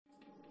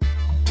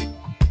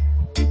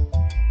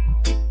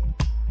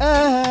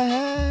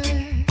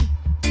Hey,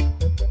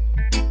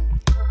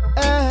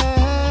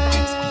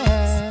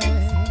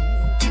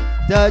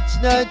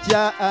 touch not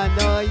your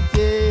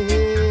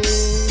anointing.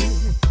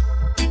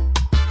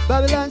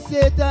 Babylon,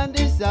 Satan,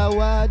 this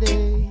our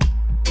day.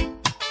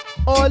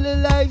 All the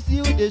lives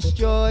you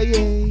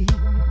destroying,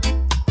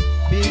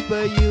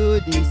 people you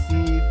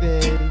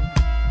deceiving.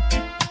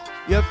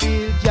 You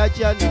feel judge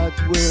you're not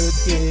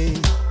working.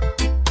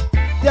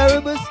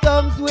 Terrible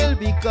storms will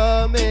be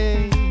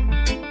coming.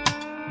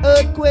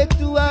 Earthquake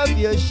to have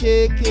you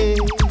shaking.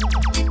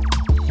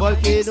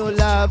 Volcano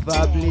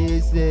lava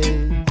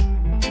blazing.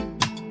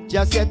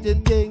 Just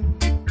setting things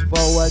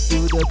forward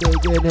to the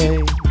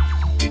beginning.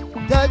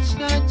 Touch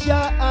not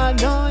your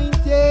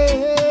anointed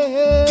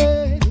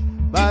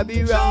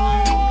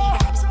Babylon.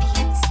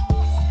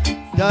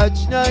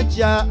 Touch not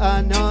your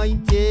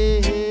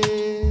anointed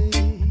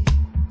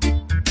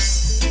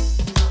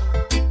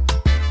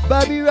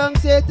Babylon,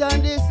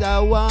 Satan, this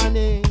a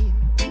warning.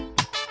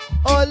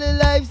 All the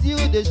lives you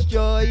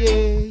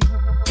destroying,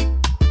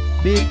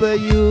 people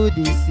you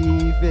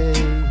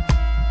deceiving.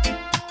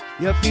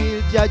 You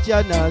feel judge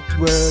you're not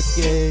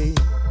working.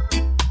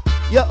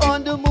 You're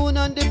on the moon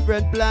on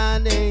different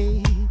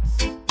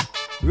planets,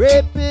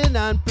 raping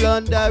and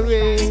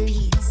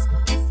plundering,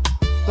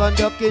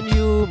 conducting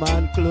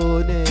human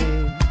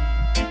cloning,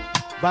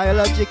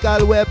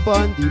 biological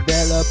weapon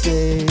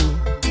developing,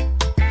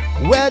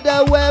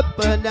 weather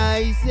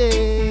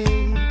weaponizing.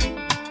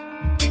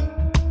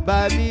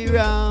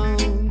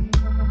 Babylon,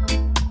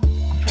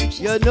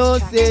 you know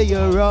say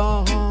you're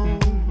wrong.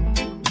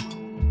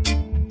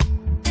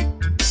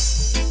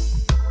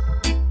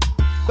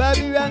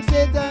 Babylon,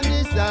 Satan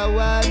is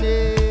our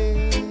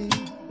name.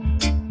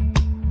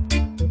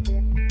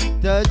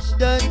 Touch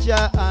not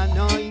your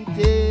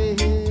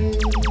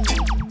anointed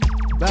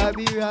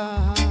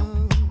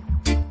Babylon,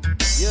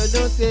 you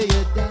know say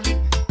you die.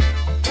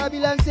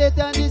 Babylon,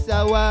 Satan is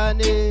our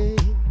name.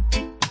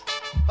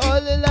 All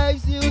the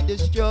lives you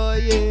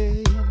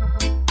destroying,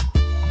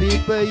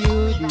 people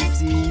you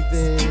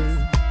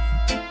deceiving.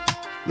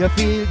 You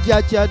feel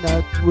judge you're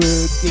not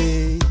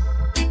working.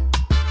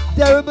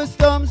 Terrible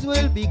storms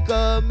will be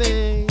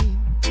coming.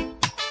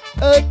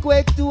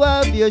 Earthquake to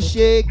have you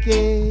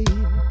shaking.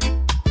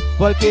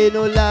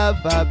 Volcano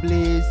lava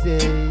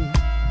blazing.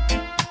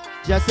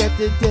 Just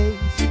setting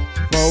things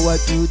forward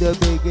to the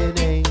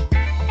beginning.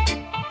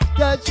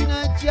 Touch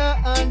not your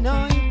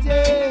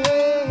anointed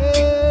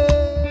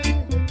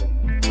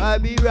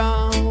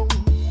Babylon.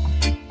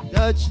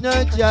 Touch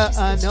not your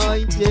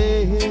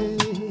anointed.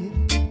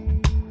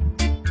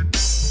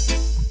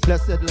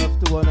 Blessed love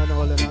to one and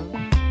all and all.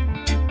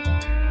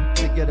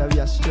 Together we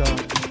are strong.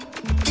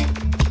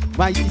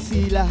 Mighty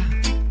Selah.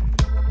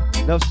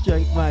 Love,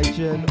 strength, my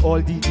children.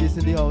 All DJs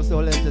in the house,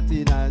 all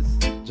entertainers.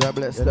 God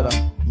bless you know?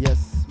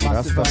 Yes,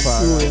 massive and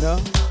true, you know.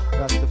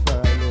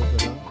 Rastafari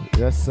live, you know.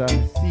 Yes, sir.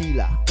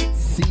 Selah.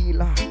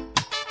 Selah.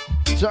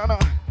 Jana,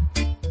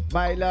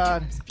 my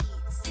lord.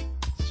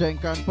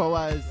 Strength and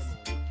powers.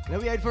 Now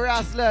we head for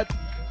Ras Lett.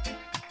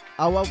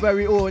 Our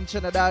very own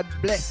Trinidad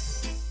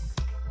bless.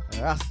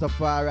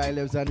 Rastafari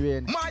lives and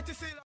reigns.